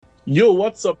Yo,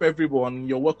 what's up, everyone?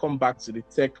 You're welcome back to the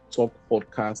Tech Talk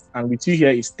podcast. And with you here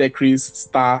is Tech Chris,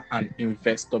 Star, and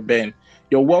Investor Ben.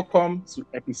 You're welcome to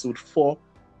episode 4,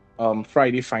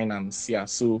 Friday Finance. Yeah,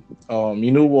 so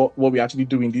you know what we actually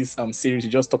do in this series, we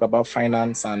just talk about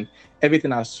finance and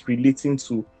everything that's relating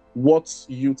to what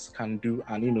youths can do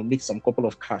and make some couple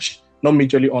of cash, not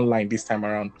majorly online this time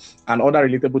around, and other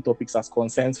relatable topics as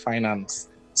concerns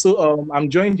finance. So I'm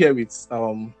joined here with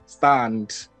Star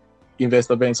and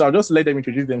Investor Ben. So I'll just let them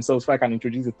introduce themselves so I can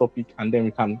introduce the topic and then we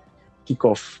can kick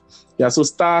off. Yeah, so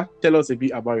Star, tell us a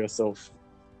bit about yourself.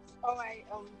 All right.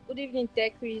 Good evening,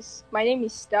 Tech Chris. My name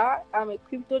is Star. I'm a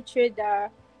crypto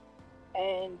trader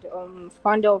and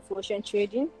founder of Ocean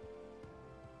Trading.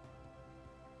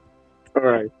 All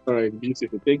right,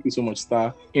 beautiful. Thank you so much,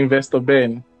 Star. Investor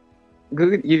Ben.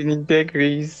 Good evening, Tech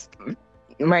Chris.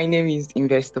 My name is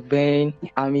Investor Ben.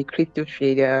 I'm a crypto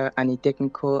trader and a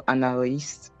technical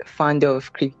analyst, founder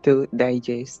of Crypto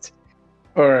Digest.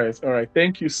 All right.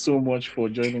 Thank you so much for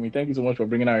joining me. Thank you so much for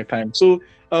bringing out your time. So,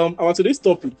 our today's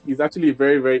topic is actually a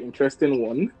very, very interesting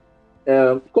one.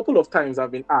 A couple of times I've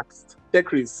been asked, Tech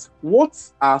Chris, what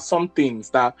are some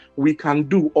things that we can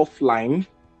do offline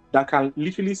that can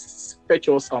literally fetch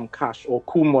us some cash or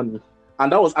cool money?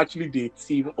 And that was actually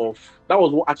that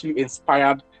was what actually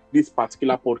inspired this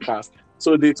particular podcast.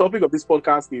 So the topic of this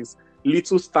podcast is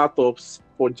little startups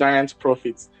for giant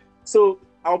profits. So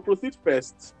I'll proceed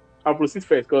first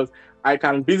because I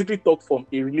can basically talk from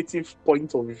a relative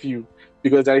point of view,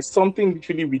 because there is something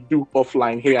literally we do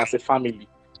offline here as a family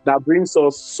that brings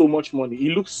us so much money.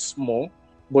 It looks small,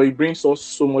 but it brings us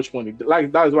so much money.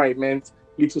 Like, that's why I meant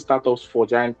little startups for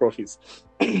giant profits.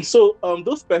 So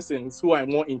those persons who are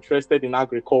more interested in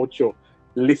agriculture,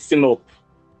 listen up,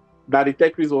 that the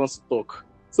Tech Chris wants to talk.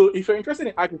 So if you're interested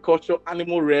in agriculture,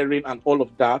 animal rearing, and all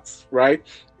of that, right,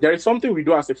 there is something we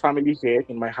do as a family here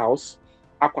in my house: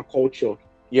 aquaculture.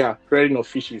 Yeah, rearing of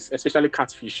fishes, especially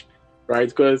catfish, right?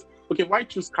 Because, okay, why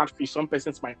choose catfish? Some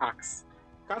persons might ask.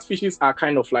 Catfishes are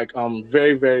kind of like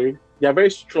they are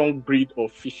very strong breed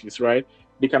of fishes, right?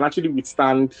 They can actually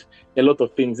withstand a lot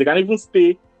of things. They can even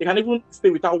stay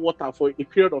without water for a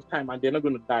period of time and they're not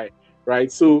going to die,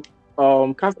 right? So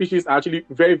catfishes are actually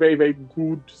very, very, very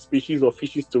good species of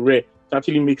fishes to rear, to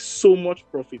actually make so much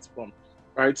profits from,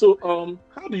 right? So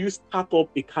how do you start up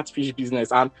a catfish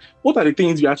business, and what are the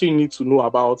things you actually need to know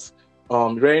about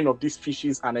rearing of these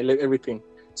fishes and everything?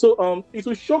 So it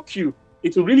will shock you.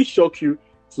 It will really shock you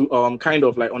to kind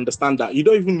of like understand that you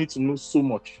don't even need to know so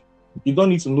much. You don't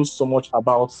need to know so much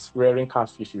about rearing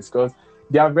catfishes, because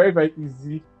they are very,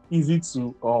 very easy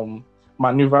to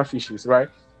maneuver fishes, right?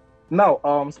 Now,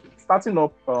 starting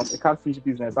up a catfish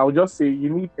business, I would just say you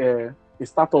need a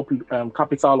startup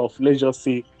capital of, let's just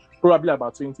say, probably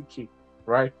about 20K,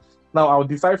 right? Now, I'll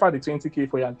decipher the 20K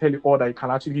for you and tell you all that you can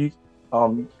actually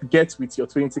get with your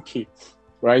 20K,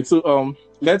 right? So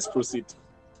let's proceed.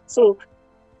 So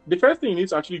the first thing you need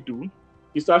to actually do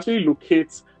is to actually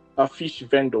locate a fish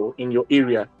vendor in your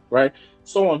area, right?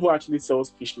 Someone who actually sells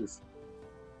fishes.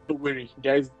 Don't worry,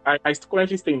 I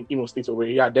currently stay in Imo State over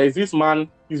here. Yeah, there is this man.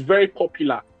 He's very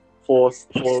popular for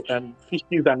fishes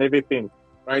and everything,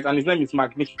 right? And his name is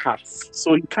Magnificats.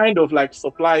 So he kind of like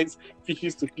supplies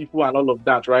fishes to people and all of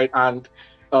that, right? And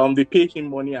they pay him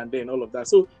money and then all of that.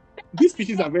 So these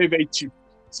fishes are very, very cheap.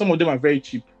 Some of them are very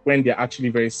cheap when they're actually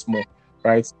very small,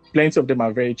 right? Plenty of them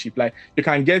are very cheap. Like, you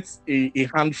can get a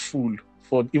handful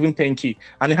for even 10K,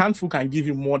 and a handful can give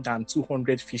you more than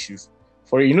 200 fishes.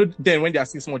 Then when they are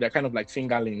still small, they're kind of like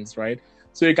fingerlings, right?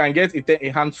 So you can get a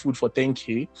handful for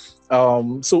 10K.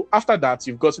 So after that,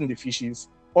 you've gotten the fishes.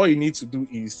 All you need to do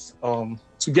is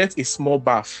to get a small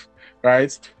bath,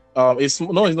 right? It's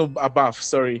not a bath,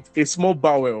 sorry, a small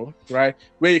bowel, right,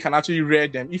 where you can actually rear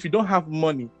them. If you don't have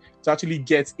money to actually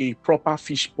get a proper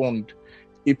fish pond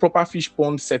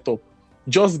setup,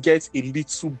 just get a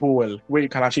little bowl where you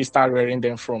can actually start rearing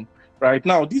them from. Right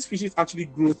now, these fishes actually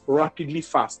grow rapidly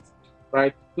fast.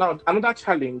 Right now, another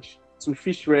challenge to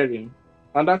fish rearing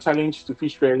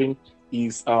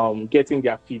is getting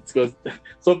their feed, because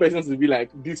some persons will be like,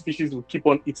 these fishes will keep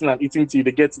on eating and eating till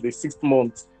they get to the 6th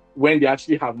month when they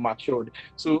actually have matured.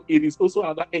 So it is also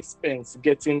another expense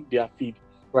getting their feed,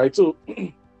 right? So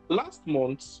last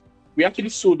month we actually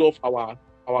sold off our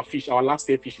last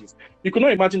year fishes. You could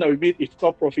not imagine that we made a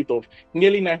top profit of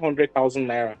nearly 900,000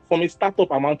 naira from a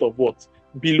startup amount of what?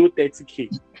 Below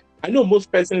 30K. I know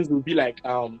most persons will be like,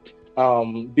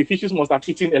 the fishes must have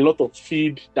eaten a lot of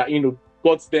feed that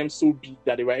got them so big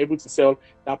that they were able to sell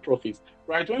that profit.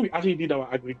 Right? When we actually did our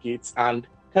aggregates and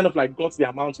kind of like got the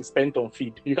amount we spent on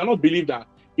feed, you cannot believe that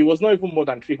it was not even more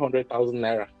than 300,000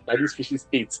 naira that these fishes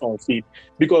ate on feed.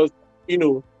 Because, you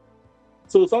know,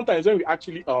 so sometimes when we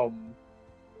actually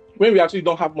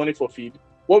don't have money for feed,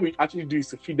 what we actually do is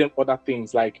to feed them other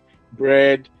things like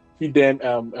bread, feed them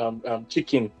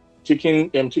chicken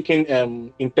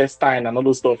intestine and all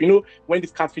those stuff. You know, when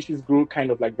these catfishes grow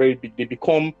kind of like very big, they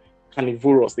become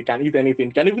carnivorous. They can eat anything.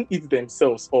 They can even eat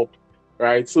themselves up,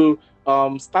 right? So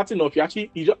starting off,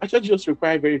 actually just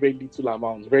require very little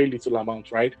amount,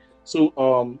 right?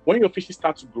 So when your fishes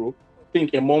start to grow, I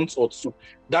think a month or two,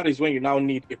 that is when you now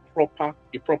need a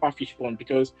proper fish pond,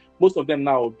 because most of them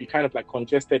now will be kind of like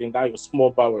congested in that your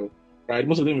small barrel, right?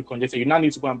 Most of them will be congested. You now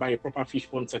need to go and buy a proper fish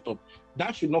pond setup.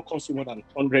 That should not cost you more than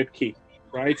 100K,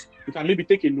 right? You can maybe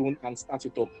take a loan and start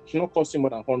it up. It should not cost you more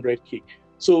than 100K.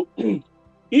 So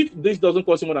if this doesn't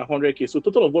cost you more than 100K, so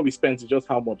total of what we spend is just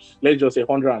how much? Let's just say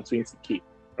 120K.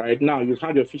 Right now, you've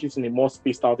had your fishes in a more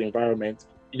spaced out environment.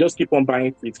 You just keep on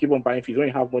buying feeds, keep on buying feeds. When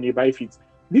you have money, you buy feeds.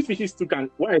 These fishes too can,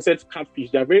 what I said,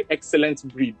 catfish, they're very excellent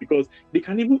breed because they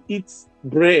can even eat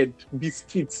bread,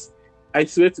 biscuits. I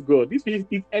swear to God, these fishes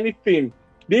eat anything.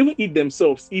 They even eat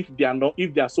themselves if they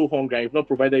are so hungry, if not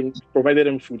provided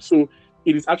them food. So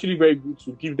it is actually very good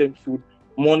to give them food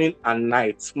morning and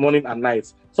night.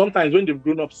 Sometimes when they've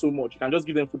grown up so much, you can just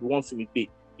give them food once in a day.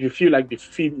 You feel like the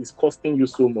feed is costing you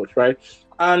so much, right?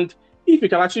 And if you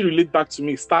can actually relate back to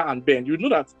me, Star and Ben, you know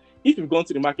that if you've gone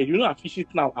to the market, you know that fishes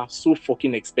now are so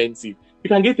fucking expensive. You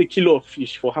can get a kilo of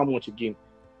fish for how much again?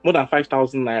 More than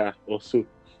 5,000 naira or so,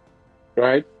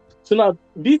 right? So now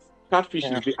these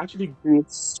catfishes, they actually grow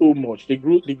so much. They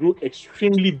grew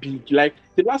extremely big. Like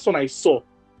the last one I saw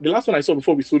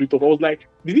before we sold it off, I was like,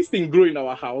 did this thing grow in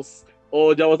our house?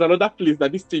 Or there was another place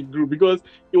that this thing grew, because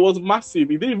it was massive.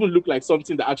 It didn't even look like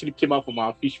something that actually came out from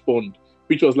our fish pond,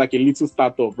 which was like a little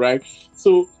startup, right?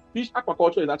 So fish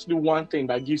aquaculture is actually one thing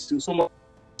that gives you so much.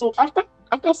 So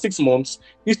after 6 months,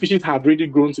 these fishes had already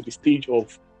grown to the stage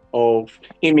of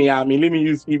imiami. Let me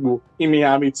use Igbo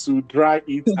imiami to dry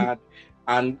it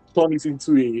and turn it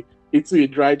into a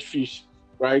dried fish,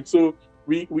 right? So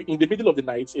we in the middle of the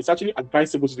night, it's actually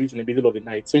advisable to do it in the middle of the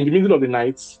night. So in the middle of the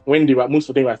night, when most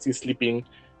of them were still sleeping,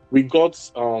 we got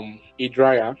a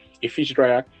fish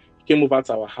dryer, came over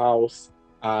to our house,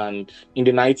 and in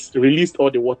the night released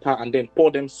all the water and then pour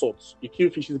them salt. You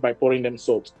kill fishes by pouring them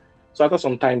salt. So after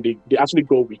some time, they actually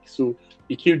go weak. So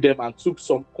he killed them and took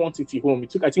some quantity home.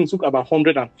 I think it took about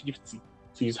 150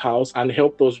 to his house and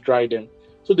helped us dry them.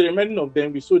 So the remaining of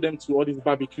them, we sold them to all these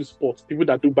barbecue spots, people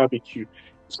that do barbecue.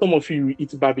 Some of you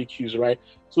eat barbecues, right?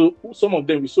 So some of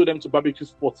them, we sold them to barbecue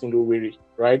spots in Owerri,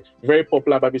 right? Very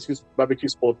popular barbecue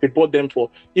spot. They bought them for,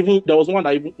 even there was one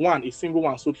that a single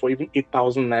one sold for even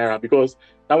 8,000 naira, because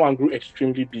that one grew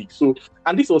extremely big. So,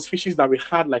 and this was fishes that we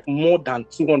had like more than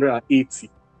 280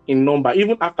 in number.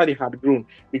 Even after they had grown,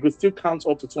 we could still count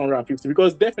up to 250,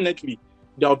 because definitely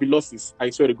there will be losses, I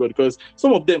swear to God, because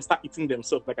some of them start eating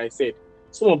themselves, like I said.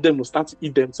 Some of them will start to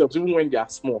eat themselves even when they are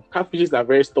small. Catfishes are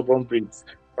very stubborn breeds,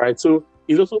 right? So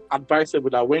it's also advisable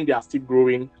that when they are still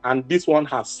growing and this one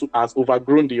has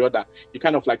overgrown the other, you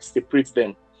kind of like separate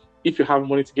them. If you have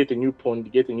money to get a new pond,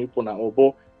 you get a new pond and all.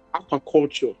 But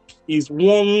aquaculture is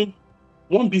one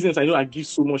business I know I give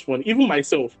so much money. Even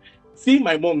myself, seeing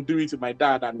my mom do it with my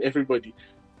dad and everybody,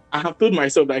 I have told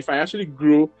myself that if I actually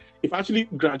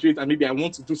graduate and maybe I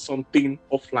want to do something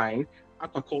offline,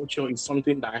 aquaculture is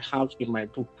something that I have in my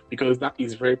book, because that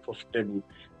is very profitable.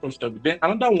 Then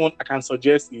another one I can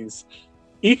suggest is,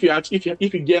 if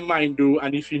you get mind though,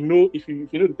 and if you know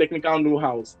the technical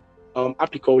know-hows,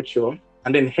 apiculture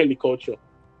and then heliculture.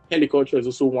 Heliculture is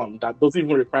also one that doesn't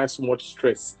even require so much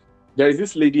stress. There is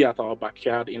this lady at our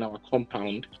backyard in our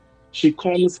compound. She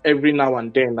comes every now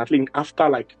and then, I think after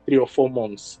like 3 or 4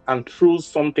 months, and throws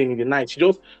something in the night. She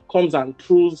just comes and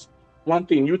throws one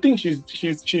thing. You think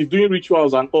she's doing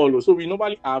rituals and all. So we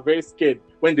normally are very scared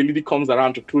when the lady comes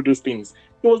around to throw those things.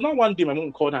 It was not one day my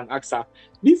mom called her and asked her,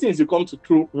 these things you come to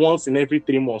throw once in every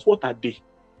 3 months, what are they?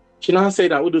 She now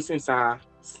said that all those things are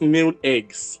snail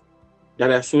eggs. That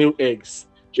are snail eggs.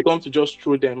 She comes to just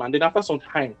throw them, and then after some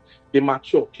time, they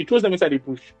mature. She throws them inside the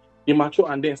bush. They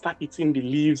mature and then start eating the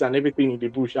leaves and everything in the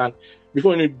bush. And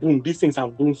before you know it, boom, these things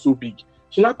have grown so big.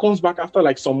 She now comes back after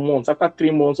like some months, after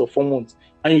 3 months or 4 months,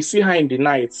 and you see her in the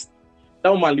night. That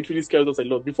woman literally scares us a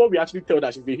lot. Before we actually tell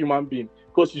that she's a human being,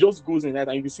 because she just goes in the night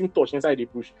and you see touch inside the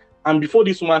bush. And before it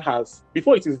is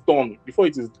dawn, before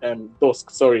it is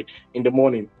dusk, in the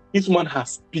morning, this woman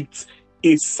has picked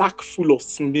a sack full of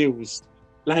snails.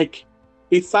 Like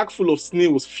a sack full of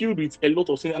snails filled with a lot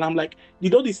of snails. And I'm like,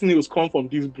 did all these snails come from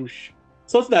this bush?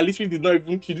 Something that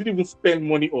literally she didn't even spend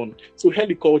money on. So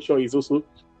heliculture is also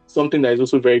something that is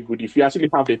also very good. If you actually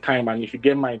have the time and if you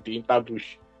get mind, the interbush,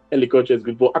 agriculture is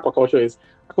good. But aquaculture,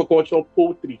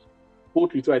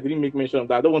 poultry too. I didn't make mention of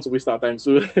that. I don't want to waste our time.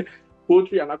 So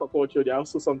poultry and aquaculture, they're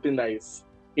also something that is,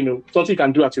 something you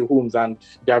can do at your homes and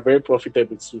they are very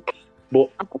profitable too. But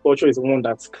aquaculture is one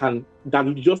that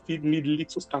you just need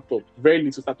little startup, very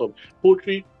little startup.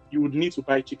 Poultry, you would need to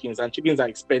buy chickens, and chickens are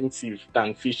expensive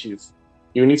than fishes.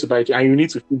 You need to buy and you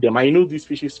need to feed them. And these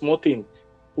fishes, small thing,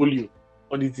 polio,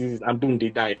 all these diseases, and boom, they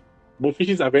die. But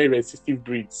fishes are very resistive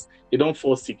breeds. They don't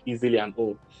fall sick easily and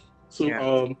all. So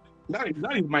Yeah.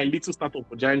 that is my little startup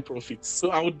for giant profits.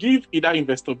 So I would give either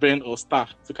Investor Ben or Star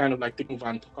to kind of like take over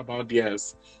and talk about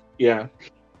theirs. Yeah.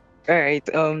 All right.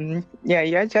 Yeah,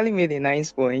 you actually made a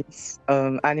nice point.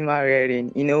 Animal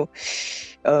rearing. Even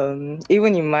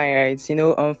in my rights,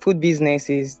 food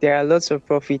businesses, there are lots of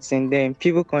profits in them.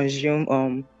 People consume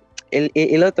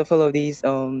a lot of all of these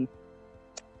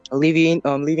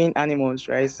living animals,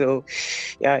 right? So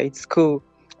yeah, it's cool.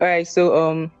 All right.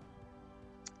 So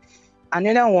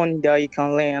another one that you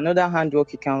can learn, another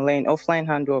handwork you can learn, offline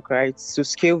handwork, right? To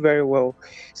scale very well,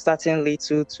 starting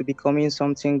little to becoming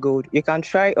something good. You can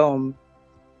try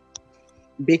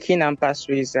baking and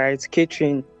pastries, right?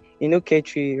 Catering,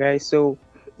 catering, right? So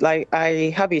like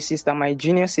I have a sister, my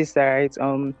junior sister, right?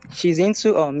 She's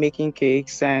into making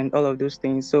cakes and all of those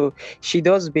things. So she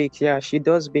does bake, yeah, she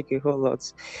does bake a whole lot.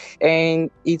 And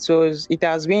it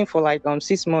has been for like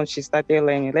 6 months she started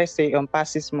learning. Let's say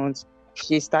past 6 months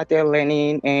she started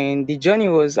learning, and the journey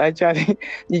was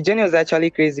actually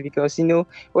crazy because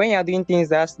when you're doing things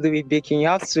that has to do with baking, you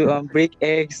have to break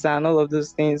eggs and all of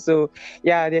those things. So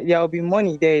yeah, there will be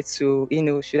money there to,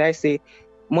 should I say,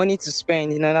 money to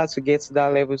spend in order to get to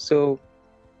that level. So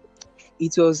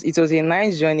it was a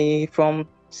nice journey from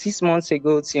 6 months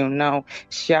ago till now.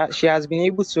 She has been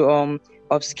able to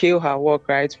upscale her work,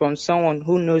 right, from someone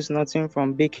who knows nothing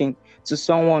from baking to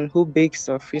someone who bakes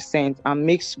sufficient and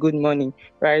makes good money,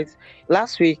 right?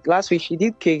 Last week she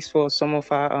did cakes for some of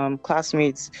her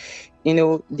classmates.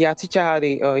 Their teacher had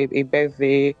a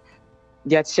birthday.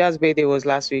 Their teacher's birthday was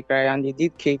last week, right? And they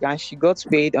did cake, and she got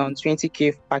paid on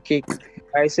 20K per cake,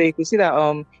 right? So you can see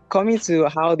that coming to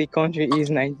how the country is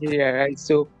Nigeria, right?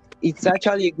 So it's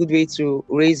actually a good way to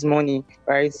raise money,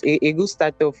 right? It's a good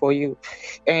startup for you.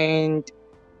 And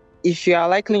if you are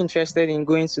likely interested in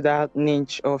going to that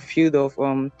niche or field of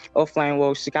offline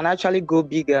works, you can actually go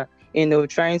bigger,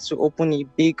 trying to open a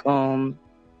big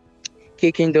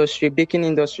cake industry, baking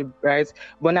industry, right?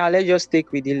 But now let's just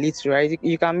stick with the little, right?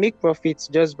 You can make profits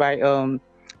just by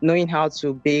knowing how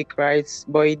to bake, right?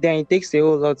 But then it takes a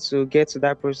whole lot to get to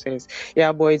that process.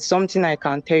 Yeah, but it's something I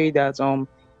can tell you that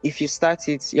if you start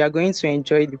it, you are going to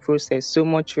enjoy the process so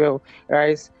much well,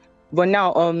 right? But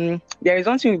now there is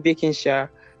something with baking, Sha.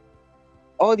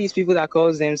 All these people that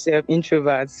calls themselves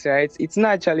introverts, right? It's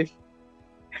not actually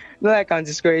not like I'm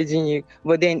discouraging you,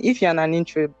 but then if you're an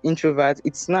introvert,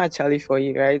 it's not actually for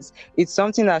you, right? It's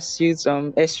something that suits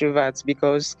extroverts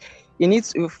because you need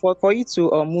to for you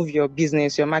to move your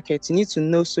business, your market, you need to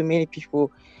know so many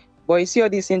people. But you see all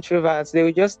these introverts, they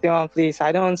will just stay one place.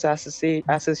 I don't want to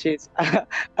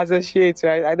associate,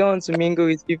 right? I don't want to mingle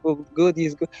with people, go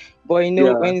this, go. But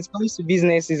Yeah. when it comes to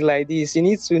businesses like this, you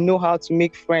need to know how to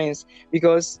make friends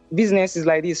because businesses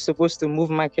like this supposed to move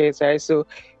markets, right? So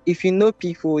if you know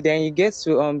people, then you get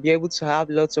to be able to have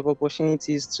lots of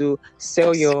opportunities to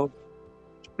sell your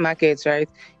markets, right?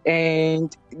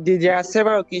 And there are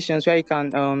several occasions where you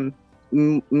can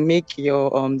make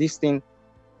your this thing,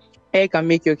 you can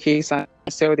make your cakes and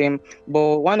sell them.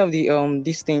 But one of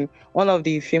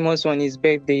the famous one is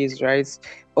birthdays, right?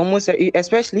 Almost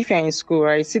especially if you're in school,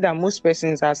 right? See that most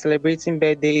persons are celebrating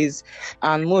birthdays,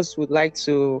 and most would like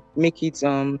to make it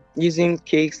using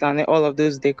cakes and all of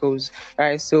those decors,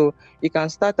 right? So you can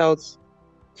start out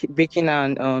baking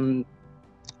and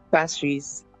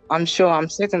pastries. I'm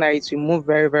certain that it will move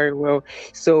very, very well.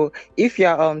 So if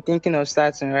you're thinking of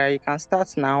starting, right, you can start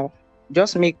now.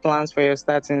 Just make plans for your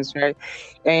startings, right?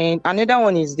 And another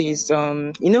one is this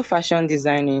fashion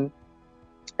designing,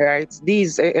 right?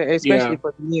 These especially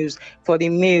Yeah. for the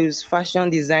males, fashion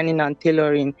designing and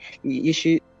tailoring. You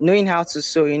should knowing how to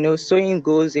sew. Sewing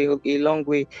goes a long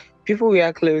way. People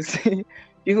wear clothes.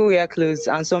 People wear clothes,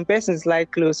 and some persons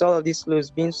like clothes. All of these clothes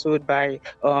being sold by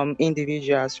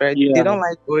individuals, right? They Yeah. don't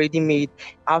like already made.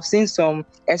 I've seen some,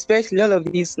 especially all of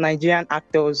these Nigerian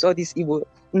actors, all these Igbo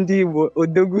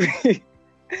Odogu.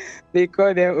 They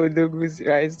call them Odogus,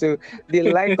 right? So they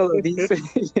like all of these.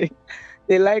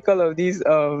 They like all of these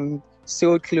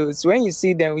sewed clothes. When you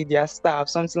see them with their staff,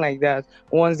 something like that,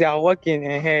 once they are walking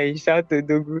and hey, you shout to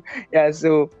Dogu. Yeah,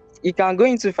 so you can go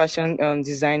into fashion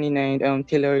designing and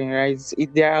tailoring, right?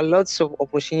 There are lots of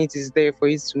opportunities there for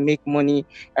you to make money,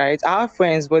 right? I have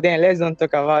friends, but then let's not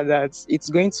talk about that. It's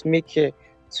going to make it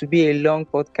to be a long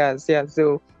podcast. Yeah,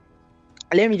 so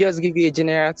let me just give you a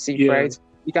general tip, Yeah, right?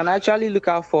 You can actually look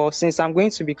out for, since I'm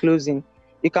going to be closing,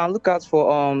 you can look out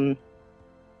for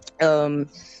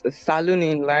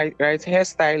salooning, right,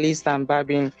 hairstylist and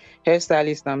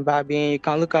barbing. You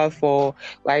can look out for,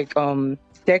 like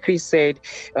Tekri said,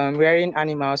 rearing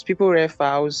animals. People rear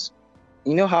fowls.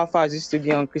 You know how fast used to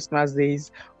be on Christmas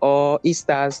days or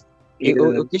Easter's, yeah.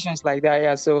 occasions like that.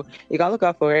 Yeah, so you can look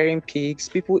out for rearing pigs.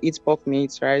 People eat pork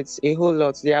meat, right? A whole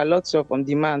lot. There are lots of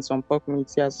demands on pork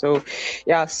meat. Yeah, so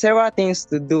yeah, several things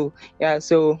to do. Yeah,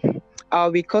 so I'll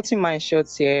be cutting my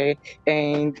shorts here,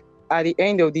 and at the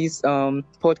end of this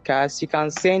podcast, you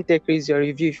can send Chris your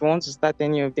review if you want to start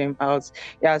any of them out.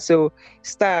 Yeah, so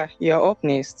Star, you're up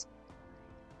next.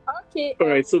 Okay. All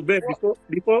right. So Ben,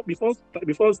 What?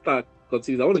 before start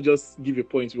continues, I want to just give a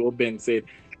point to what Ben said.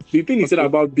 The thing he said Okay.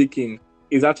 about baking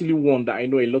is actually one that I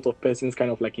know a lot of persons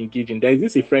kind of like engage in. There is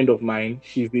this a friend of mine.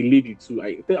 She's a lady too.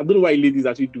 I don't know why ladies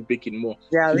actually do baking more.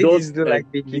 Yeah, She ladies does do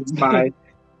like baking. meat pie.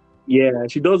 Yeah,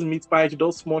 she does meat pie, she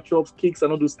does small chops, cakes,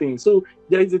 and all those things. So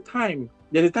there's a time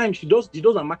she does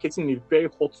her marketing in a very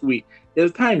hot way.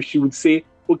 There's a time she would say,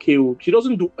 okay, well, she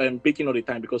doesn't do baking all the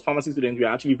time because pharmacy students we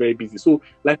are actually very busy. So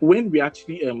like when we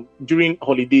actually during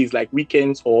holidays, like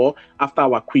weekends or after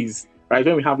our quiz, right?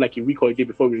 When we have like a week holiday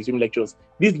before we resume lectures,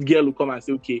 this girl will come and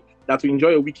say, okay, that to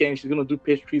enjoy a weekend, she's gonna do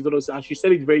pastries, all those, and she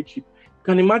said it very cheap. You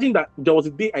can imagine that there was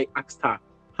a day I asked her,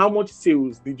 how much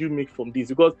sales did you make from this?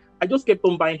 Because I just kept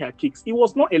on buying her cakes. It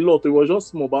was not a lot, it was just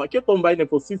small, but I kept on buying them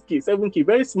for 6K, 7K,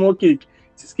 very small cake,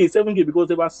 6K, 7K, because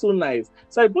they were so nice.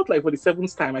 So I bought like for the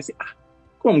seventh time. I said,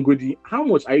 come on, Goody, how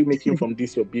much are you making from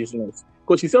this, your business?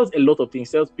 Because she sells a lot of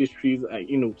things, sells pastries,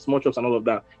 small chops and all of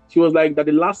that. She was like that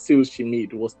the last sales she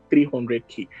made was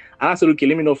 300K. And I said, okay,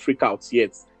 let me not freak out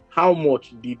yet. How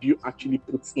much did you actually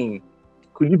put in?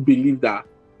 Could you believe that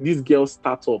this girl's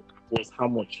startup was how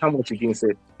much? How much again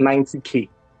said? 90K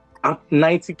at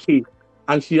 90K,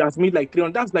 and she has made like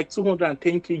 300. That's like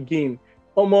 210K gain.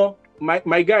 Omo,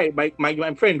 my guy,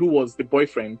 my friend who was the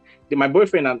boyfriend, my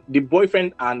boyfriend and the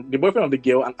boyfriend of the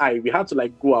girl and I, we had to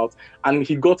like go out, and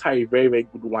he got her a very very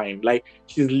good wine. Like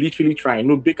she's literally trying.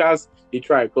 No bakers they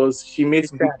try because she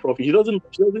makes good profit. She's not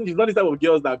the type of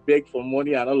girls that beg for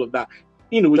money and all of that.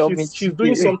 Stop me, She's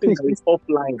doing something that is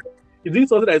offline. She's doing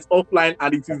something that is offline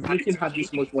and it is making her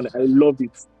this much money. I love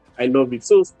it. I love it.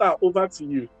 So, Star, over to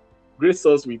you. Grace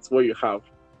us with what you have.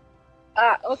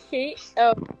 Okay.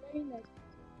 Very nice.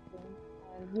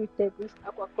 And you said this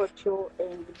aquaculture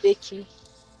and baking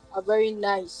are very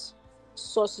nice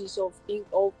sources of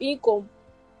income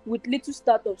with little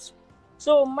startups.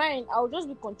 So mine, I'll just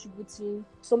be contributing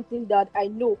something that I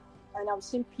know and I've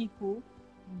seen people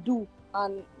do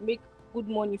and make good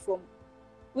money from,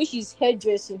 which is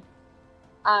hairdressing.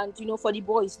 And for the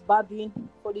boys, barbing;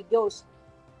 for the girls,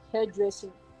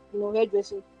 hairdressing.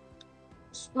 Hairdressing.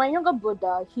 My younger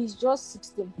brother, he's just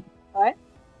 16, right?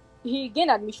 He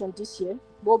gained admission this year,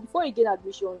 but before he gained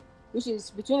admission, which is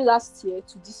between last year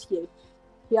to this year,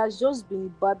 he has just been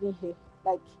barbing hair.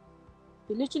 Like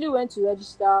he literally went to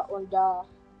register under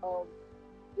um,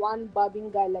 one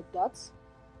barbing guy like that,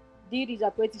 did his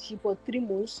apprenticeship for 3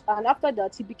 months, and after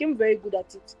that, he became very good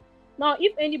at it. Now,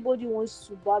 if anybody wants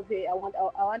to barb hair around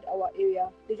our area,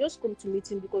 they just come to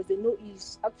meet him because they know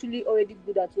he's actually already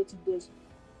good at what he does.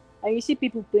 And you see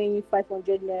people paying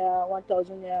 500 naira,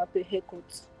 1000 naira per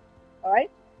haircut. All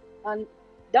right, and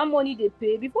that money they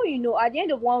pay, before you know, at the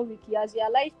end of 1 week, he has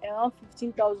realized around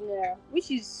 15,000 naira,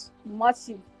 which is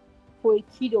massive for a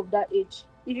kid of that age.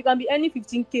 If you can be earning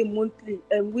 15K monthly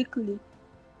and weekly,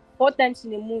 4 times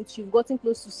in a month, you've gotten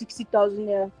close to 60,000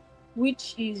 naira,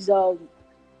 which is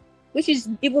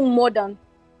even more than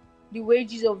the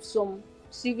wages of some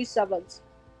civil servants.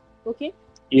 Okay,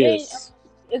 then Yes.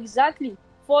 exactly,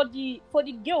 for the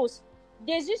girls,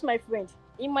 there's this my friend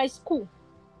in my school.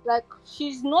 Like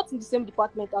she's not in the same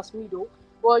department as me though,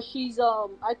 but she's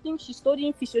I think she's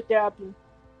studying physiotherapy.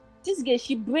 This girl,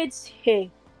 she braids hair.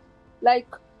 Like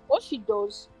what she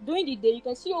does during the day, you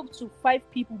can see up to 5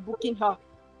 people booking her.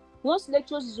 Once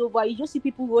lectures is over, you just see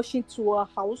people rushing to her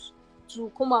house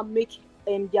to come and make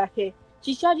their hair.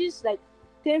 She charges like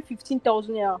 10-15,000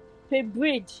 naira per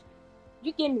braid.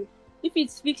 You get me? If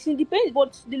it's fixing, depends,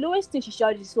 but the lowest thing she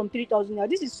charges is from 3,000 naira.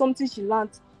 This is something she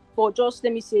learned for just,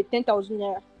 let me say, 10,000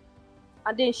 naira.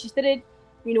 And then she started,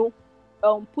 you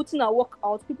putting her work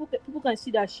out. People can see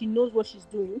that she knows what she's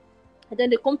doing, and then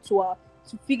they come to her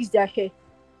to fix their hair,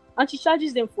 and she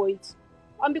charges them for it.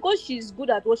 And because she's good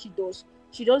at what she does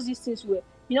these things well.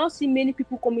 You don't see many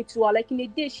people coming to her. Like in a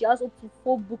day, she has up to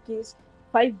 4 bookings,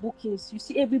 5 bookings. You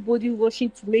see everybody rushing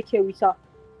to make hair with her.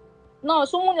 Now,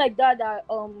 someone like that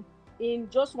in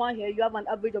just one hair, you have an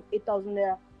average of 8,000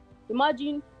 naira.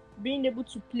 Imagine being able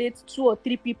to plate 2 or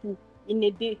 3 people in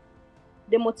a day.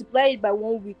 They multiply it by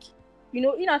 1 week. You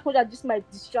know, in as much as this might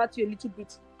distract you a little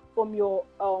bit from your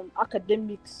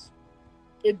academics,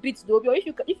 a bit though, but if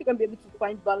you can be able to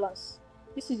find balance,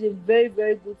 this is a very,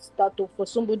 very good startup for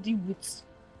somebody with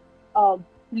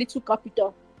little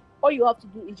capital. All you have to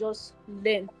do is just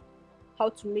learn how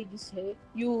to make this hair.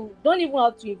 You don't even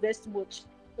have to invest much.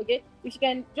 Okay, if you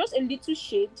can just a little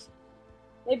shade,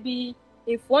 maybe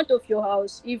in front of your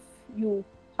house, if you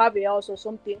have a house or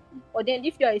something, or then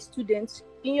if you are a student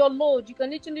in your load, you can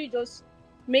literally just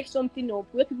make something up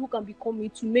where people can be coming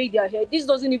to make their hair. This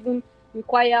doesn't even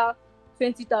require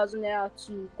 20,000 naira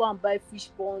to go and buy fish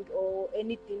pond or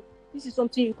anything. This is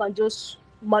something you can just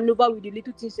maneuver with the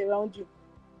little things around you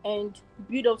and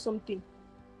build up something.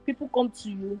 People come to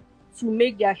you to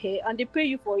make their hair and they pay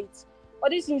you for it. All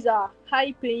these things are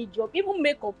high paying job. Even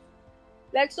makeup,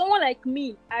 like someone like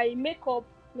me, I make up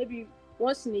maybe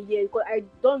once in a year because I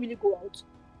don't really go out.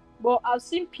 But I've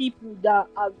seen people that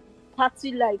are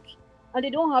party like, and they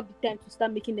don't have the time to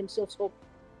start making themselves up.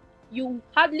 You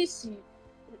hardly see,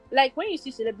 like when you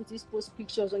see celebrities post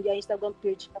pictures on their Instagram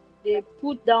page, they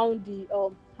put down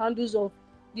the handles of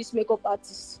these makeup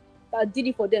artists that did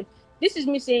it for them. This is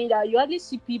me saying that you hardly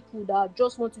see people that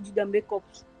just want to do their makeup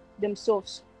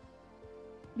themselves.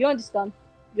 You understand?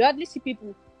 You hardly see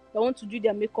people that want to do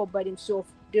their makeup by themselves.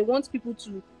 They want people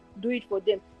to do it for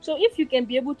them. So if you can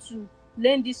be able to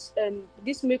learn this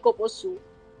makeup also,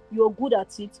 you're good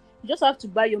at it. You just have to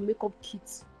buy your makeup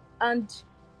kit. And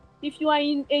if you are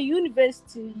in a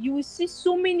university, you will see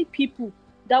so many people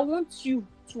that want you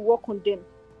to work on them.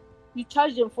 You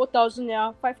charge them 4,000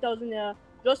 naira, 5,000 naira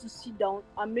just to sit down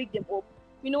and make them up.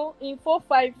 You know, in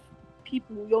 4-5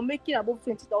 people, you're making above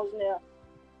 20,000 naira,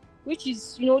 which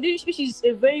is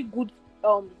a very good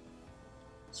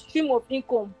stream of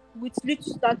income with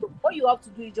little startup. All you have to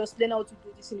do is just learn how to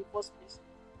do this in the first place.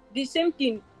 The same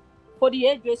thing for the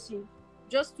hairdressing,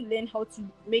 just to learn how to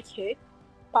make hair,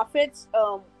 perfect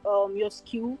your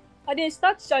skill, and then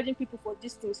start charging people for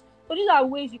these things. So these are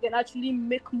ways you can actually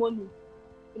make money,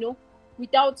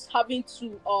 without having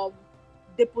to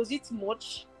deposit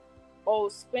much or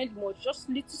spend much. Just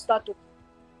little startup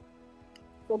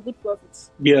for good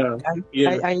profits. Yeah.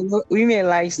 Yeah. I know women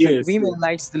Yes. Yes.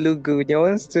 likes to look good. They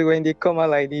want to when they come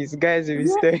out like this, guys will be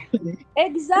Yeah, staring.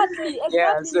 exactly,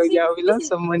 Yeah, exactly. so You see, yeah, we this learn is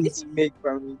some money this to is make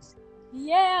from it.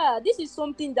 yeah, this is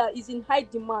something that is in high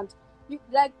demand. You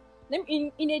like them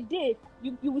in a day,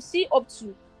 you will see up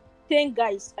to 10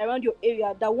 guys around your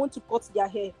area that want to cut their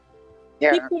hair.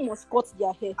 Yeah. People must cut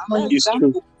their hair. I mean, That's It's just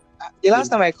true. the Yeah. last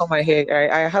time I cut my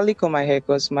hair, I hardly cut my hair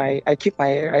because I keep my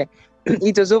hair.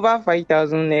 It was over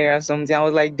 5,000 naira or something. I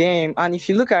was like, damn. And if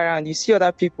you look around, you see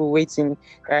other people waiting,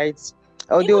 right? even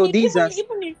Although if these even are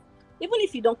even if even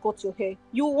if you don't cut your hair,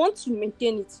 you want to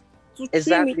maintain it, to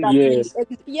trim it exactly at Yeah. least.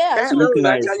 Yeah, that, To so that look was this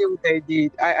nice. actually what I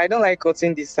did. I don't like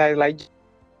cutting the side like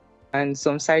and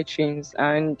some side trims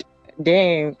and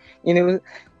damn, you know,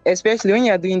 especially when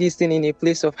you're doing this thing in a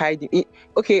place of hiding.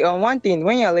 Okay, on one thing,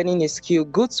 when you're learning a skill,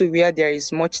 go to where there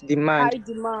is much demand high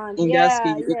demand. in that Yeah,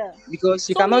 skill yeah. because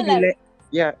you cannot Somewhere be like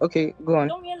yeah, okay, go on.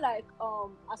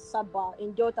 Asaba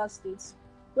in Delta State.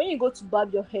 When you go to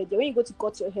barb your head, when you go to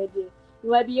cut your hair there, you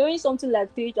might be earning something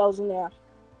like 3,000 naira.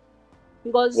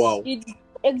 Because Wow. it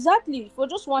exactly for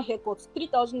just one haircut,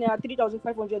 3,000 naira,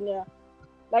 3,500 naira.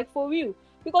 Like for real.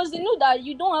 Because they know that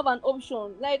you don't have an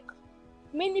option. Like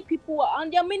many people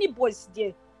and there are many boys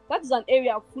there. That is an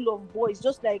area full of boys,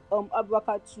 just like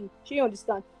Abraka too. Do you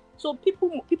understand? So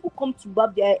people come to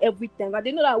barb their hair every time, and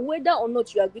they know that whether or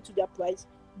not you agree to their price,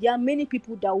 there are many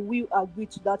people that will agree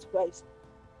to that price.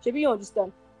 Maybe you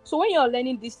understand. So when you're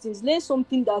learning these things, learn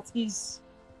something that is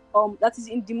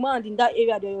in demand in that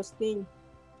area that you're staying.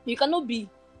 You cannot be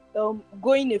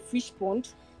going a fish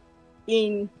pond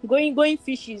in going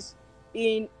fishes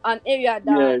in an area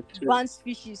Yeah. that It's true. bans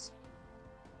fishes,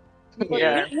 because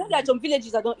Yeah. there are some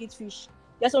villages that don't eat fish.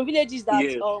 There are some villages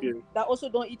Yes. Yes. that also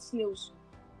don't eat snails.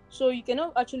 So you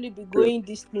cannot actually be True. growing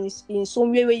these things in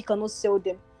somewhere where you cannot sell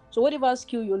them. So whatever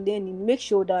skill you're learning, make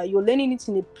sure that you're learning it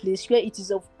in a place where it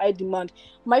is of high demand.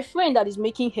 My friend that is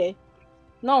making hair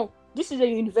now, this is a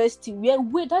university where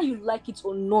whether you like it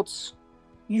or not,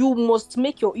 you must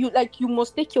you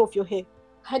must take care of your hair,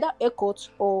 either haircut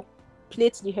or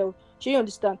plait the hair. Do you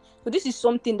understand? So this is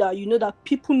something that that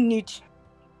people need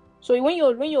So when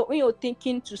you're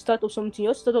thinking to start up something, you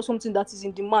have to start up something that is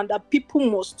in demand that people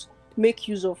must make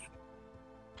use of.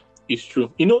 It's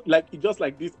true. You know, like it's just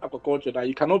like this aquaculture that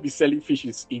you cannot be selling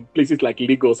fishes in places like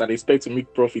Lagos and expect to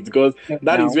make profits because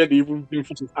that is Now, where they even bring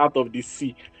fishes out of the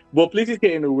sea. But places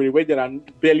here in a way where there are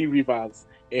barely rivers,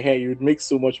 you'd make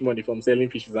so much money from selling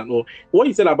fishes and all. What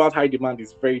you said about high demand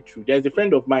is very true. There's a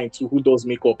friend of mine too who does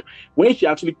makeup. When she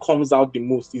actually comes out the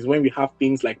most is when we have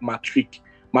things like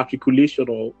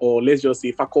matriculation, or let's just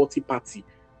say faculty party.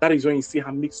 That is when you see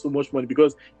her make so much money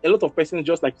because a lot of persons,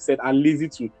 just like you said, are lazy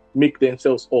to make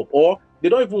themselves up, or they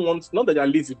don't even want, not that they're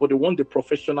lazy, but they want the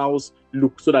professionals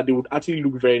look so that they would actually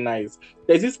look very nice.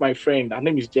 There's this my friend, her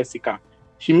name is Jessica.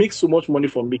 She makes so much money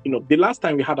from making up. The last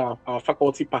time we had our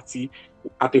faculty party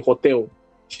at a hotel,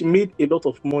 she made a lot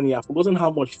of money. I've forgotten how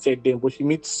much she said then, but she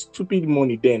made stupid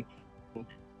money then.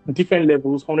 Different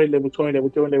levels, 100 level, 200 level,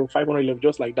 300 level, 500 level,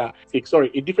 just like that. Cake, sorry,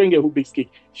 a different girl who bakes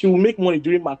cake. She will make money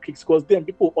during matrix because then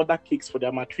people order cakes for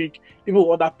their matric, people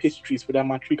order pastries for their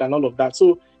matric and all of that.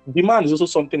 So demand is also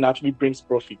something that actually brings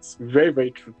profits. Very, very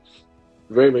true.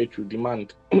 Very, very true.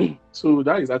 Demand. So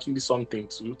that is actually something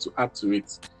to add to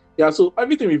it. Yeah, so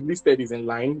everything we've listed is in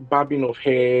line. Barbing of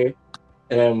hair,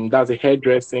 that's a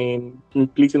hairdressing,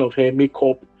 pleating of hair,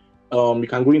 makeup. You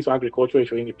can go into agriculture if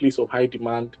you're in a place of high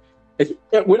demand.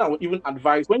 When I would even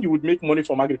advise, when you would make money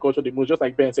from agriculture, the most, just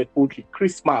like Ben said, poultry,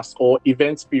 Christmas or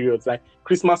events periods like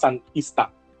Christmas and Easter,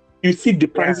 you see the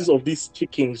yeah. prices of these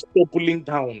chickens doubling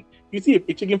down. You see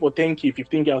a chicken for 10K,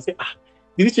 15K, I'll say,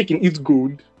 did this chicken eat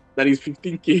gold? That is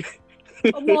 15K.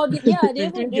 Yeah, they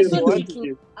even 15K they is sold What? chicken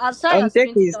 20K. as high as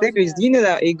twenty thousand Tekris, do naira. you know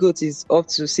that a goat is up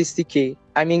to 60K?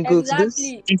 I mean, goats,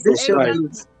 Exactly, those Jesus short Christ.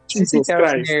 goats, exactly. Jesus 60,000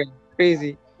 Christ. naira,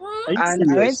 crazy. Are you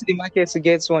And I went serious? to the market to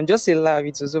get one, just a laugh.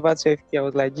 It was over 12K. I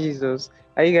was like, Jesus,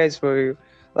 are you guys for real?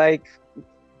 Like,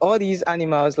 all these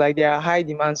animals, like, they are high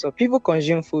demand. So people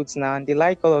consume foods now, and they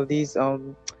like all of these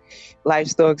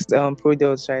livestock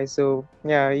products, right? So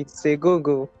yeah, it's a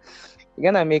go.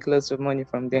 You're gonna make lots of money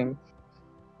from them.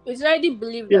 It's already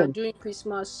believed Yeah, that during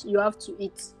Christmas you have to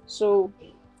eat. So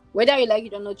whether you like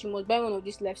it or not, you must buy one of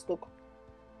these livestock.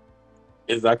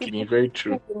 exactly. People, Very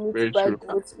true. people need to Very buy true.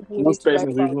 goats. People need Most to buy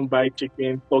persons will cows. even buy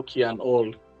chicken, turkey, and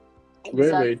all. Very,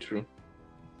 very Exactly. true.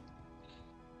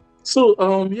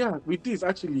 So, yeah, with this,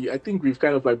 actually, I think we've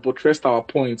kind of like buttressed our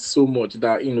points so much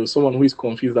that, someone who is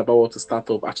confused about what to start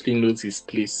up actually knows his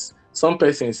place. Some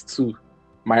persons too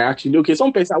might actually, okay,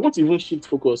 some persons, I want to even shift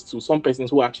focus to some persons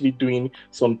who are actually doing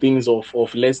some things of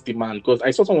less demand. Because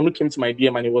I saw someone who came to my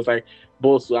DM and he was like,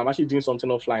 boss, I'm actually doing something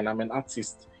offline. I'm an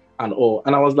artist and all.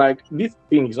 And I was like, this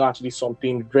thing is not actually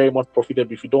something very much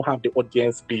profitable if you don't have the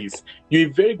audience base. You're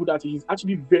a very good artist. He's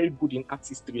actually very good in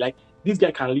artistry. Like, this guy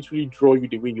can literally draw you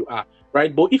the way you are,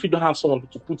 right? But if you don't have someone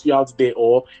to put you out there,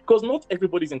 or because not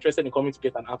everybody's interested in coming to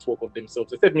get an artwork of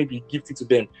themselves, except maybe you gift it to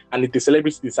them, and if the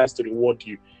celebrity decides to reward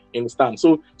you, you understand?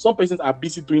 So some persons are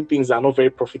busy doing things that are not very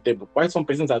profitable, while some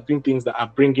persons are doing things that are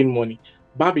bringing money.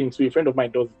 Barbing too, a friend of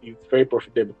mine does is very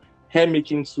profitable. Hair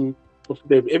making too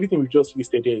profitable. Everything we just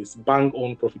listed here is bang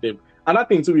on profitable. Another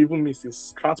thing too we even miss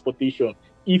is transportation.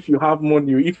 If you have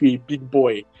money, if you're a big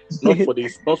boy, not for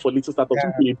this, not for little startups.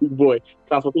 If you're a big boy,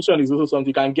 transportation is also something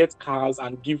you can get cars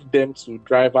and give them to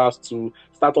drivers to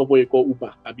start up what you call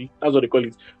Uber. That's what they call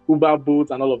it, Uber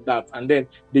boats and all of that. And then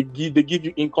they give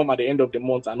you income at the end of the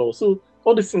month and all. So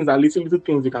all these things are little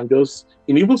things you can just.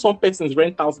 Even some persons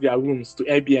rent out their rooms to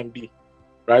Airbnb,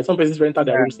 right? Some persons rent out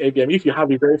their Yeah, rooms to Airbnb. If you have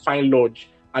a very fine lodge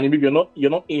and maybe you're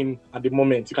not in at the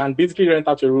moment, you can basically rent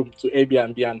out your room to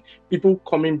Airbnb, and people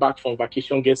coming back from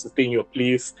vacation gets to stay in your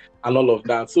place and all of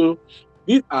that. So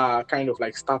these are kind of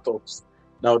like startups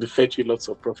that would fetch you lots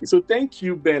of profit. So thank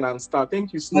you, Ben and Star.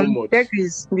 Thank you so much.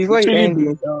 Tekris, before It's you really end been,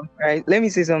 this, right? Let me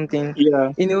say something.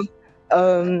 yeah. You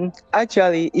know,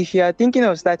 actually, if you are thinking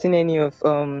of starting any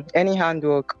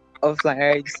handwork offline,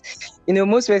 right?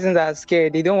 Most persons are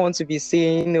scared. They don't want to be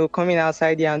seen, coming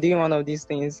outside there and doing one of these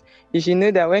things. You should know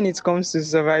that when it comes to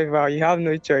survival, you have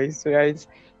no choice, right?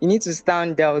 You need to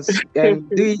stand out, do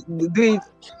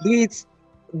it,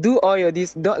 do all your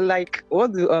this. Don't, like,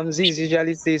 what do Ziz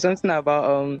usually say? Something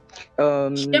about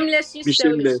Shamelessly Be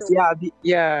sell shameless. yourself.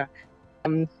 yeah,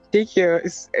 yeah. Take care.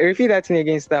 Repeat that thing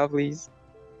again, star, please.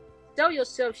 Sell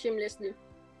yourself shamelessly.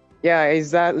 Yeah,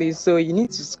 exactly. So you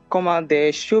need to come out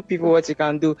there, show people what you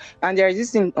can do. And there is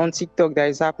this thing on TikTok that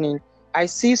is happening. I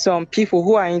see some people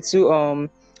who are into all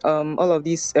of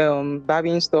these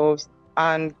barbing stuffs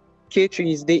and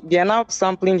caterers. They are now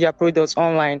sampling their products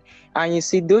online, and you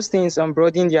see those things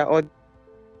broadening their audience.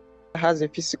 Has a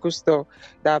physical store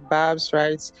that barbs,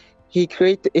 right? he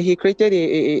created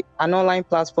an online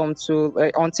platform to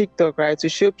on TikTok, right, to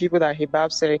show people that he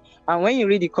babs. And when you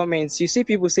read the comments, you see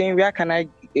people saying, "Where can I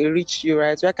reach you?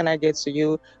 Right? Where can I get to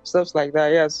you?" Stuff like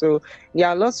that. Yeah. So there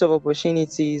are lots of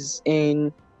opportunities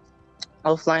in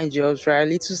offline jobs, right?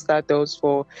 Little startups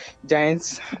for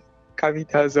giants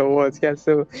capitals or what. Yeah.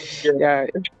 So Yeah.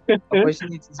 yeah,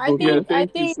 opportunities I both Yeah, ways. think I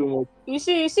thank you think so much.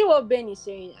 you see what Ben is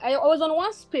saying. I was on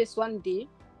one space one day.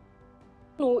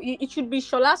 No, it should be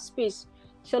Shola's space.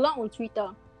 Shola on Twitter.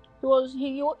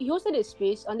 He hosted a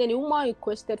space, and then a woman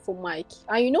requested for Mike.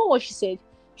 And you know what she said?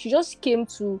 She just came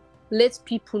to let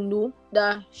people know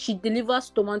that she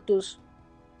delivers tomatoes.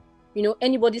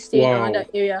 Anybody staying around Wow. that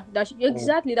area, Wow.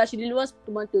 exactly, that she delivers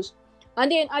tomatoes.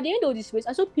 And then at the end of this space,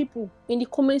 I saw people in the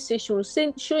comment section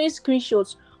showing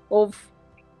screenshots of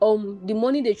the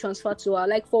money they transferred to her.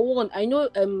 Like, for one, I know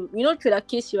Trader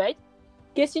Casey, right?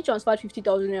 Casey transferred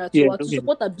 50,000 naira Yeah, to her to okay.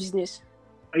 support her business.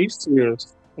 Are you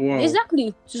serious? Wow.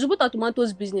 Exactly, to support her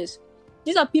tomatoes business.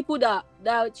 These are people that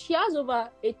she has over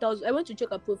 8,000. I went to check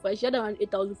her profile. She had around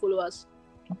 8,000 followers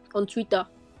on Twitter.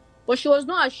 But she was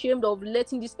not ashamed of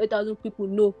letting these 8,000 people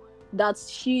know that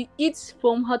she eats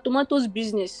from her tomatoes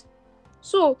business.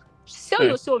 So sell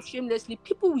Yeah. yourself shamelessly.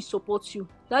 People will support you.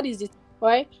 That is it.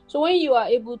 Right? So when you are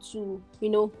able to,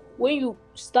 when you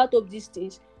start up these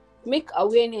things, make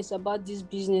awareness about these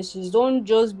businesses. Don't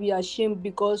just be ashamed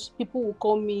because people will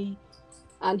call me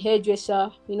an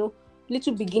hairdresser.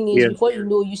 Little beginnings, Yeah. before you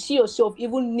know, you see yourself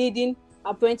even needing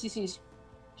apprentices.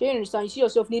 Do you understand? You see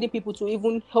yourself needing people to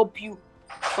even help you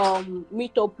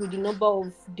meet up with the number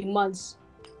of demands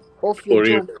of your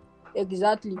For real. job.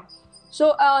 Exactly.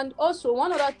 So, and also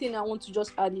one other thing I want to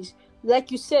just add is,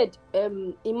 like you said,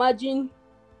 imagine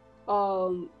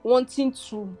wanting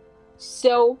to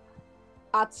sell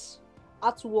art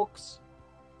artworks.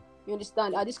 You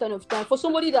understand? At this kind of time, for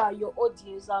somebody that your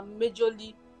audience are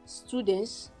majorly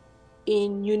students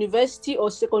in university or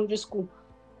secondary school,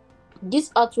 these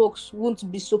artworks won't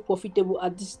be so profitable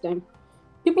at this time.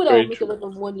 People that will Very make a true. lot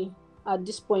of money at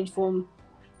this point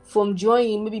from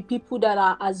drawing, maybe people that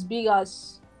are as big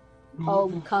as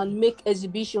can make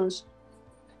exhibitions.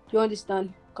 Do you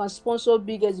understand? Can sponsor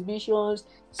big exhibitions,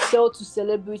 sell to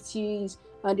celebrities,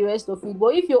 and the rest of it.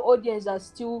 But if your audience are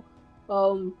still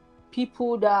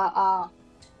people that are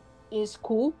in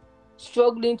school,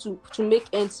 struggling to make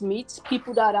ends meet,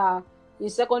 people that are in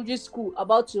secondary school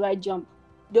about to write jump,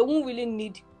 they won't really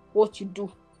need what you do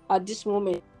at this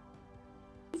moment.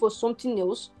 For something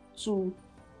else to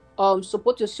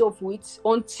support yourself with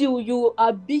until you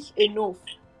are big enough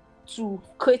to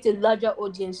create a larger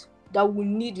audience that will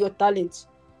need your talent.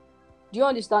 Do you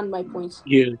understand my point?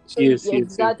 Yes, So yes, yeah, yes, yes,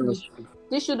 exactly. that's true.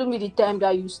 This shouldn't be the time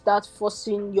that you start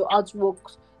forcing your artwork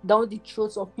down the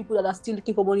throats of people that are still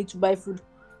looking for money to buy food.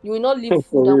 You will not leave food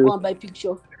For and real. go and buy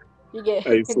picture. You get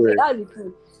I swear. that's the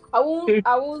thing. I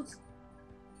won't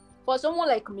for someone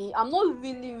like me, I'm not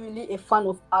really, really a fan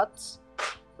of art.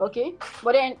 Okay?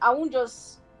 But then I won't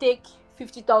just take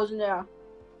 50,000 naira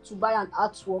to buy an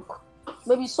artwork.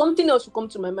 Maybe something else will come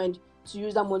to my mind to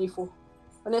use that money for.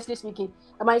 Honestly speaking,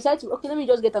 I might decide to, okay, let me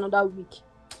just get another week.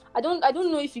 I don't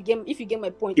know if you get my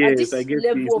point. At Yes, I this get you.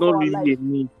 level It's of not our really life, a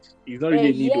need. It's not really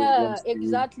a need of yeah, wants to. Yeah.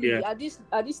 exactly.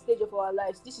 At this stage of our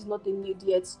lives, this is not a need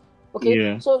yet. Okay,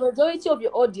 Yeah. so majority of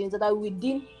your audience that are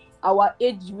within our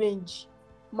age range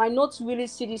might not really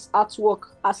see this artwork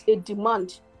as a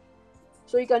demand.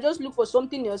 So you can just look for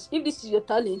something else. If this is your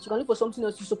talent, you can look for something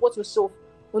else to support yourself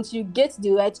until you get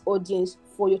the right audience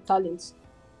for your talent.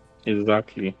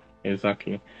 Exactly,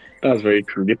 exactly. That's very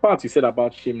true. The part you said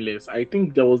about shameless, I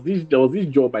think there was this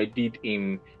job I did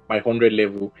in my 100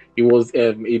 level. It was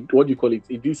what do you call it?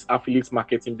 This affiliate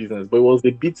marketing business, but it was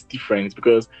a bit different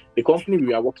because the company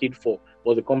we were working for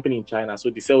was a company in China,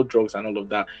 so they sell drugs and all of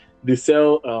that. They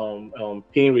sell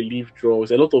pain relief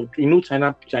drugs. A lot of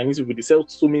Chinese people they sell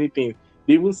so many things.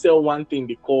 They even sell one thing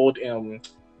they called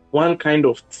one kind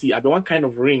of tea, I mean, one kind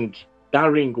of ring. That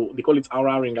ring, they call it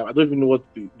aura ring. I don't even know what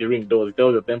the ring does. It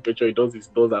tells your temperature, it does this,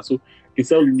 it does that. So they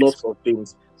sell lots of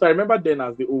things. So I remember then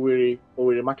as the Owerri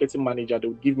marketing manager, they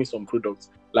would give me some products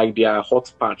like their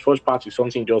hot patch. Hot patch is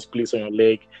something you just place on your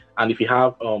leg, and if you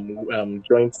have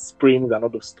joint sprains and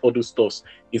all those stuffs,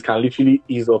 it can literally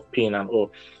ease off pain and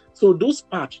all. So those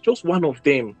patch, just one of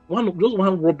them, just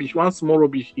one rubbish, one small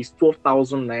rubbish is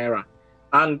 12,000 naira.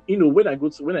 And when I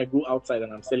go outside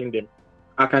and I'm selling them,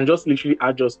 I can just literally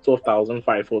adjust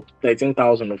 12,005 or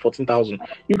 13,000 or 14,000.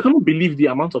 You cannot believe the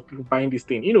amount of people buying this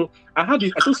thing. I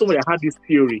told somebody I had this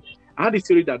theory. I had this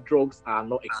theory that drugs are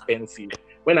not expensive.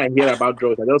 When I hear about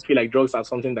drugs, I just feel like drugs are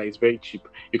something that is very cheap.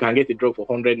 You can get a drug for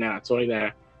 100 naira, 20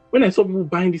 naira. When I saw people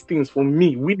buying these things for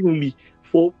me willingly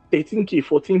for 13K,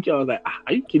 14K, I was like,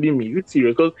 are you kidding me? You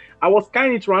serious? Because I was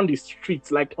carrying it around the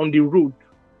streets, like on the road.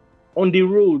 On the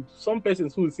road, some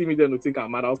persons who will see me then will think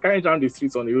I'm mad. I was carrying it around the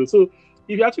streets on the road. So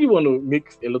if you actually want to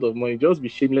make a lot of money, just be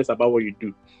shameless about what you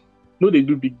do. No, they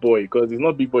do big boy, because it's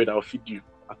not big boy that will feed you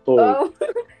at all. Oh,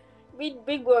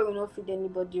 big boy will not feed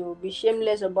anybody. You'll be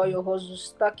shameless about your hustle.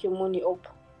 Stack your money up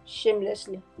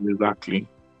shamelessly. Exactly.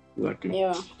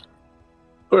 Yeah.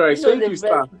 All right, This was thank a you, very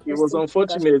Star. It was interesting podcast.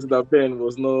 unfortunate that Ben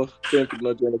could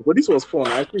not join us, but this was fun.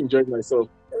 I actually enjoyed myself.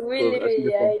 It was Really, actually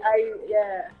really, fun.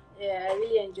 I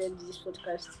really enjoyed this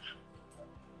podcast.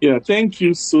 Yeah, thank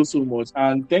you so much,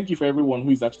 and thank you for everyone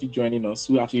who is actually joining us,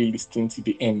 who actually listening to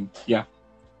the end. Yeah,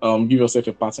 give yourself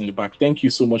a pat on the back. Thank you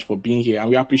so much for being here, and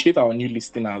we appreciate our new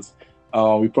listeners.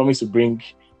 We promise to bring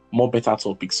more better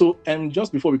topics. So,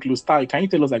 just before we close, Star, can you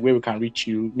tell us like where we can reach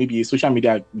you? Maybe a social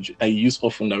media that you use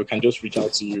often that we can just reach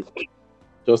out to you,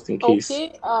 just in case.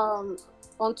 Okay. On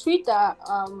Twitter,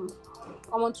 I'm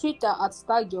on Twitter at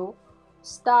Stargirl,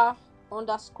 star_GAEL,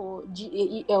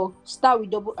 star with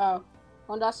double R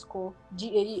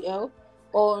 _GAEL.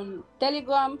 On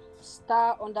Telegram,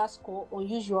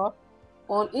 star_unusual.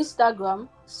 On Instagram,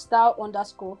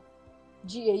 star_GAEL.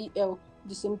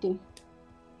 The same thing.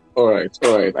 All right.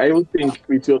 I even think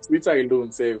with your Twitter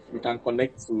alone, say we can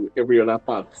connect to every other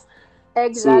part. So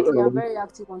Exactly. I'm very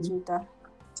active on Twitter.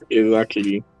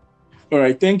 exactly. All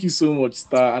right. Thank you so much,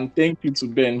 Star, and thank you to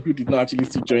Ben, who did not actually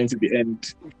still join to the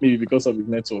end, maybe because of his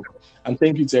network. And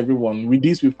thank you to everyone. With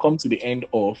this, we've come to the end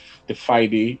of the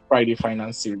Friday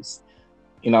Finance series.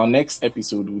 In our next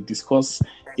episode, we'll discuss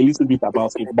a little bit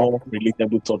about a more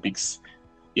relatable topics.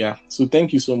 Yeah. So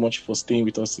thank you so much for staying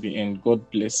with us to the end. God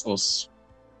bless us.